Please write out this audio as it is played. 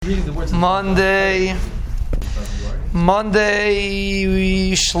reading the words. Monday,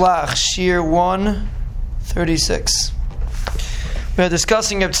 Shlach, Shir 136. We are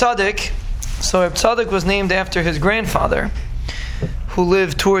discussing Reb Tzadok. So Reb Tzadok was named after his grandfather, who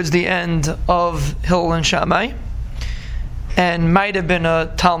lived towards the end of Hillel and Shammai, and might have been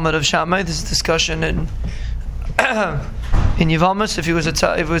a Talmud of Shammai. This is discussion in Yevamos. If it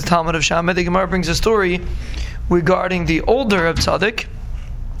was Talmud of Shammai, the Gemara brings a story regarding the older Reb Tzadok.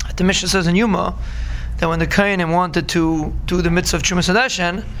 The Mishnah says in Yuma that when the Kohanim wanted to do the mitzvah of Trumas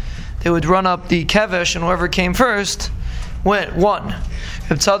Hadeshen, they would run up the kevesh, and whoever came first won.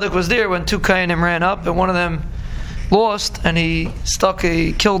 Reb Tzadok was there when two Kohanim ran up, and one of them lost, and he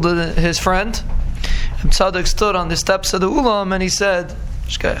killed his friend. Reb Tzadok stood on the steps of the Ulam, and he said,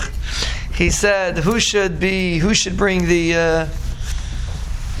 who should bring the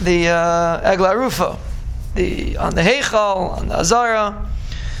Egla Rufa, on the Heichal, on the Azara.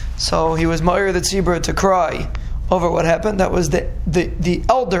 So he was Ma'ir the Tzibur to cry over what happened. That was the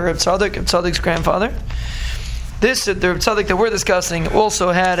elder Reb Tzadok's grandfather. The Reb Tzadok that we're discussing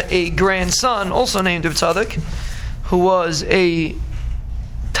also had a grandson, also named Reb Tzadok, who was a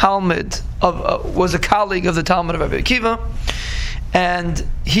Talmud was a colleague of the Talmud of Rabbi Akiva, and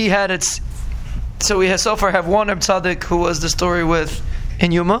he had its. So we so far have one Reb Tzadok who was the story with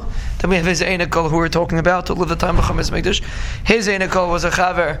in Yuma. Then we have his Einakol, who we're talking about, who lived the time of Chametz Mikdash. His Einakol was a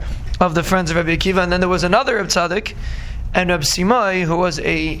chaver of the friends of Rabbi Akiva, and then there was another Reb Tzadok, and Reb Simai, who was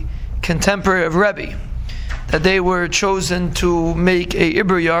a contemporary of Rebbe, that they were chosen to make a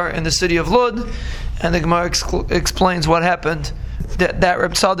Ibriyar in the city of Lod, and the Gemara explains what happened. That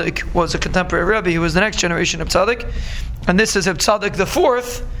Reb Tzadok was a contemporary of Rebbe. He was the next generation of Tzadok, and this is Reb Tzadok the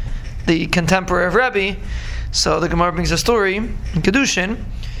fourth, the contemporary of Rebbe. So the Gemara brings a story in Kedushin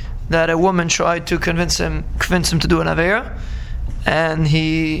that a woman tried to convince him to do an Aveira, and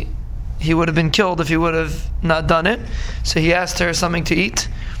he would have been killed if he would have not done it. So he asked her something to eat,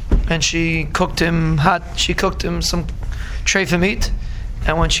 and she cooked him some treif meat,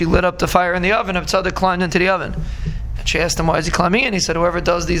 and when she lit up the fire in the oven, Reb Tzadok climbed into the oven. And she asked him, why is he climbing in? He said, whoever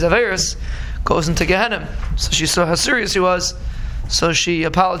does these Aveiros goes into Gehenna. So she saw how serious he was, so she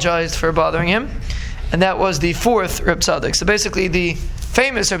apologized for bothering him. And that was the fourth Reb Tzadok. So basically the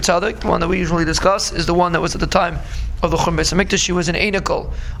famous Reb Tzadok, the one that we usually discuss, is the one that was at the time of the Churban Beis HaMikdash. He was an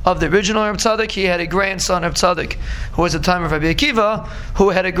Einakol of the original Reb Tzadok. He had a grandson Reb Tzadok who was at the time of Rabbi Akiva,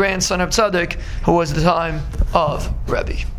 who had a grandson Reb Tzadok who was at the time of Rebbe.